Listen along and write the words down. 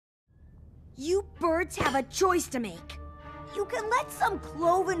You birds have a choice to make. You can let some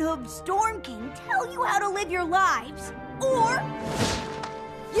cloven-hooved Storm King tell you how to live your lives, or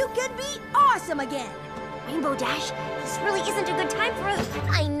you can be awesome again. Rainbow Dash, this really isn't a good time for us.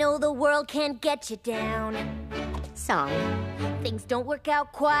 I know the world can't get you down. Song. Things don't work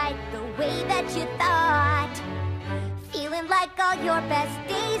out quite the way that you thought. Feeling like all your best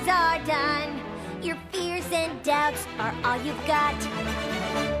days are done. Your fears and doubts are all you've got.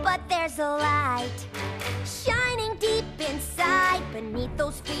 But there's a light shining deep inside beneath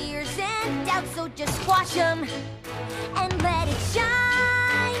those fears and doubts. So just squash them and let it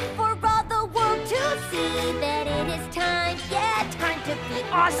shine for all the world to see that it is time, yeah, time to be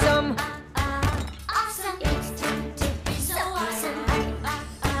awesome. Awesome. It's time to be so awesome.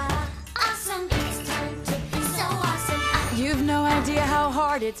 Awesome. It's time to be so awesome. You've no idea how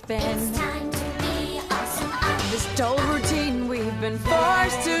hard it's been. It's time to be awesome. This dull routine we've been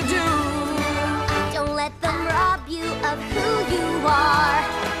forced to do. Don't let them rob you of who you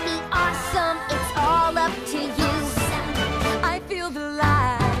are.